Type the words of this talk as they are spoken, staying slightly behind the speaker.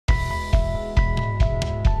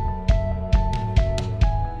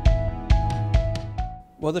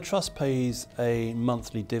Well, the trust pays a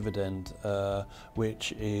monthly dividend,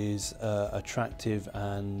 which is attractive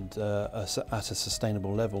and at a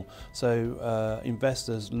sustainable level. So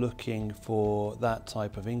investors looking for that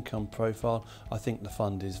type of income profile, I think the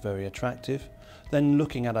fund is very attractive. Then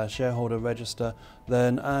looking at our shareholder register,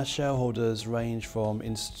 then our shareholders range from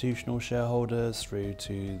institutional shareholders through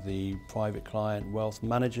to the private client wealth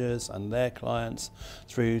managers and their clients,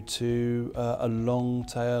 through to a long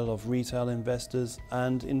tail of retail investors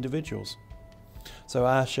and individuals. So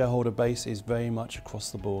our shareholder base is very much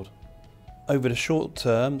across the board. Over the short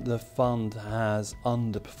term, the fund has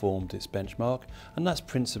underperformed its benchmark, and that's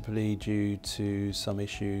principally due to some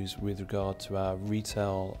issues with regard to our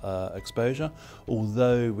retail exposure.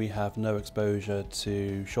 Although we have no exposure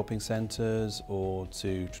to shopping centres or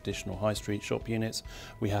to traditional high street shop units,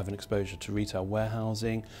 we have an exposure to retail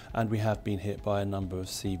warehousing, and we have been hit by a number of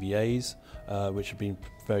CVAs, which have been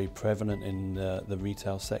very prevalent in the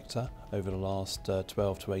retail sector over the last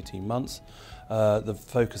 12 to 18 months. The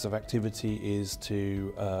focus of activity is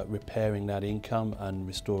to repairing that income and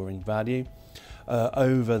restoring value.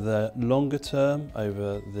 Over the longer term,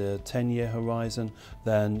 over the 10-year horizon,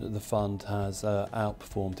 then the fund has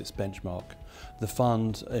outperformed its benchmark. The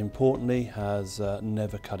fund, importantly, has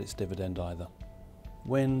never cut its dividend either.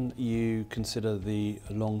 When you consider the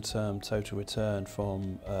long-term total return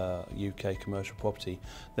from UK commercial property,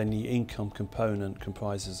 then the income component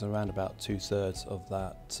comprises around about 2/3 of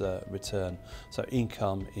that return. So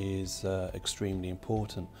income is extremely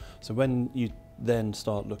important. So when you then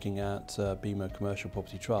start looking at BMO Commercial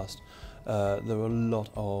Property Trust, there are a lot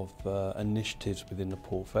of initiatives within the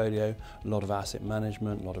portfolio, a lot of asset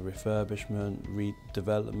management, a lot of refurbishment,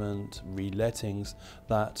 redevelopment, relettings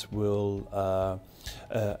that will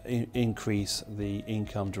increase the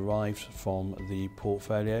income derived from the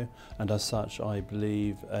portfolio, and as such I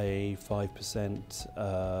believe a 5%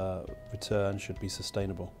 return should be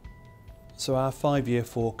sustainable. So our 5-year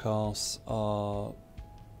forecasts are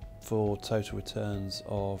for total returns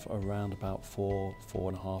of around about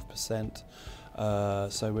 4–4.5%.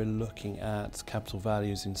 So we're looking at capital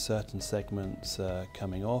values in certain segments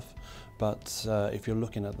coming off, but if you're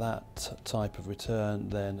looking at that type of return,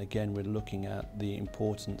 then again we're looking at the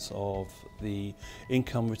importance of the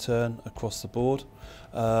income return across the board.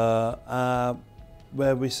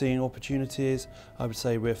 Where we're seeing opportunities, I would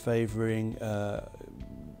say we're favouring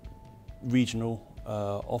regional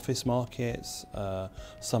office markets,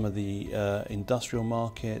 some of the industrial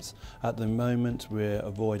markets. At the moment we're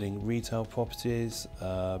avoiding retail properties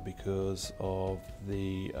because of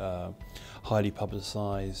the highly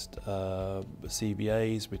publicised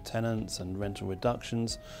CVAs with tenants and rental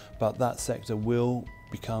reductions, but that sector will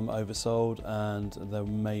become oversold and there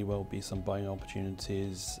may well be some buying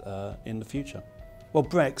opportunities in the future. Well,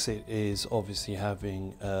 Brexit is obviously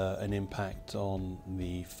having an impact on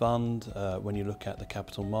the fund. When you look at the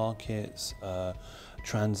capital markets,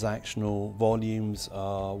 transactional volumes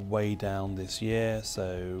are way down this year,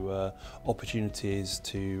 so opportunities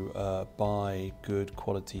to buy good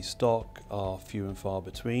quality stock are few and far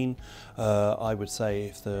between. I would say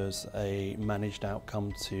if there's a managed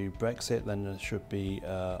outcome to Brexit, then there should be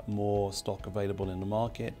more stock available in the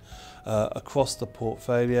market. Across the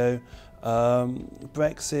portfolio,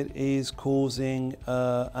 Brexit is causing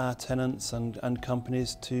our tenants and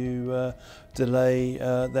companies to delay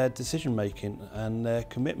their decision making and their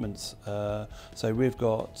commitments. So we've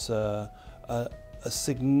got a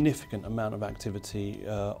significant amount of activity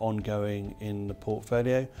ongoing in the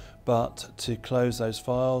portfolio, but to close those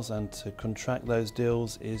files and to contract those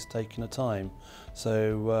deals is taking a time.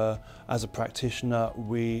 So as a practitioner,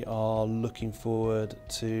 we are looking forward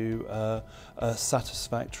to a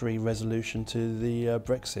satisfactory resolution to the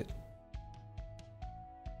Brexit.